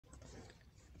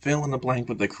Fill in the blank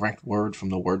with the correct word from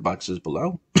the word boxes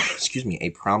below. Excuse me, a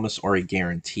promise or a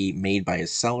guarantee made by a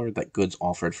seller that goods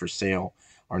offered for sale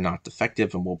are not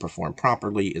defective and will perform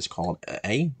properly is called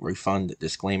A, refund,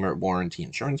 disclaimer, warranty,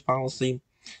 insurance policy.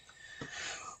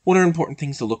 What are important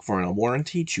things to look for in a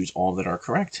warranty? Choose all that are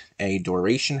correct. A,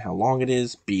 duration, how long it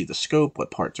is. B, the scope,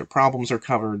 what parts or problems are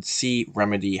covered. C,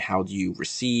 remedy, how do you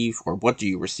receive or what do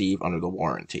you receive under the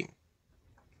warranty.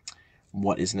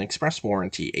 What is an express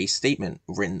warranty? A statement,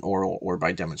 written, oral, or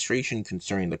by demonstration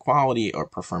concerning the quality or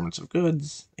performance of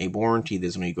goods. A warranty that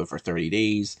is only good for 30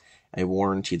 days. A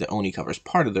warranty that only covers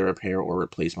part of the repair or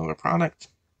replacement of a product.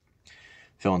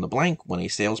 Fill in the blank. When a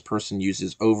salesperson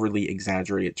uses overly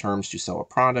exaggerated terms to sell a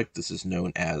product, this is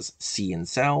known as see and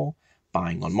sell,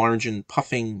 buying on margin,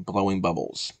 puffing, blowing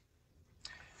bubbles.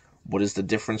 What is the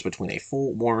difference between a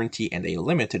full warranty and a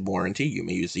limited warranty? You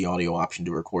may use the audio option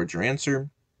to record your answer.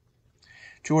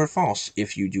 True or false?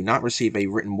 If you do not receive a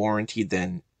written warranty,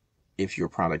 then if your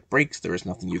product breaks, there is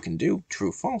nothing you can do.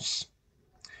 True, false.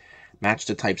 Match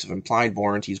the types of implied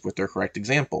warranties with their correct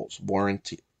examples.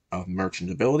 Warranty of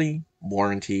merchantability,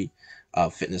 warranty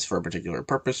of fitness for a particular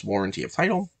purpose, warranty of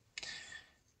title.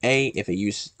 A, if a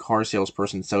used car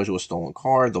salesperson sells you a stolen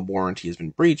car, the warranty has been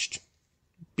breached.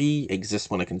 B, exists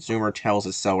when a consumer tells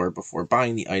a seller before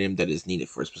buying the item that is needed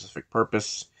for a specific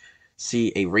purpose.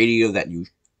 C, a radio that you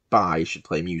buy should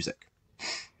play music.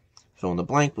 Fill in the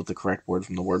blank with the correct word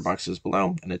from the word boxes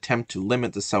below. An attempt to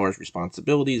limit the seller's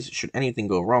responsibilities should anything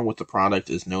go wrong with the product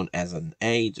is known as an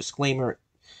A, disclaimer,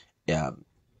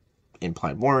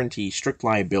 implied warranty, strict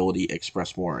liability,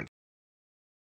 express warranty.